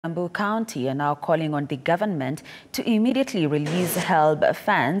Kiambu County are now calling on the government to immediately release HELB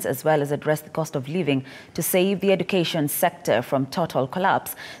funds as well as address the cost of living to save the education sector from total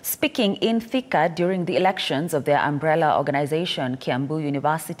collapse. Speaking in Thika during the elections of their umbrella organization, Kiambu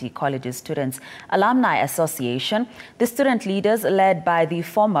University Colleges Students Alumni Association, the student leaders led by the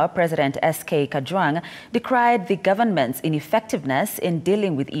former President S.K. Kajwang decried the government's ineffectiveness in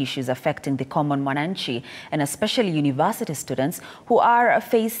dealing with issues affecting the common mwananchi and especially university students who are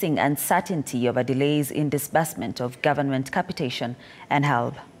facing uncertainty over delays in disbursement of government capitation and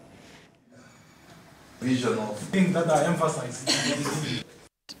HELB. Vision of things that are emphasized.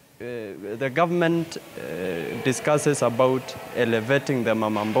 The government discusses about elevating the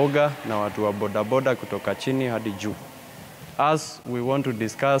mama mboga na watu wa boda boda kutoka chini hadi juu. As we want to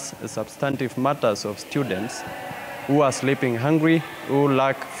discuss substantive matters of students who are sleeping hungry, who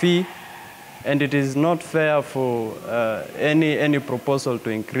lack fee, and it is not fair for any proposal to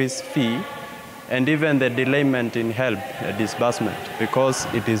increase fee and even the delayment in HELB disbursement, because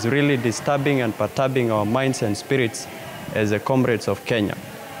it is really disturbing and perturbing our minds and spirits as the comrades of Kenya.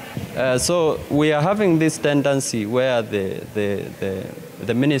 So we are having this tendency where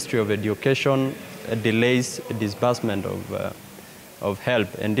the Ministry of Education delays disbursement of HELB,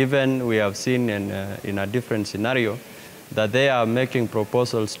 and even we have seen in a different scenario that they are making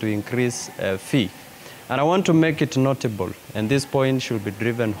proposals to increase fee. And I want to make it notable, and this point should be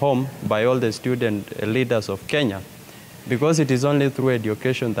driven home by all the student leaders of Kenya, because it is only through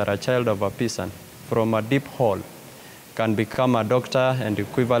education that a child of a peasant from a deep hole can become a doctor and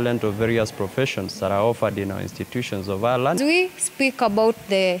equivalent of various professions that are offered in our institutions of our land. As we speak about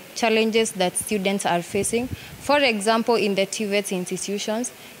the challenges that students are facing, for example, in the TVET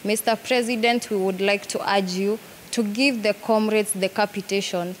institutions, Mr. President, we would like to urge you to give the comrades the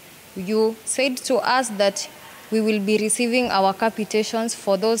capitation. You said to us that we will be receiving our capitations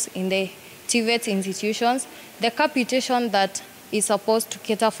for those in the TVET institutions, the capitation that is supposed to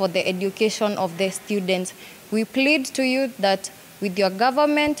cater for the education of the students. We plead to you that with your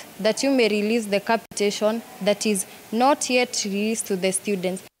government that you may release the capitation that is not yet released to the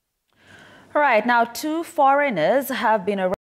students. All right, now 2 foreigners have been arrested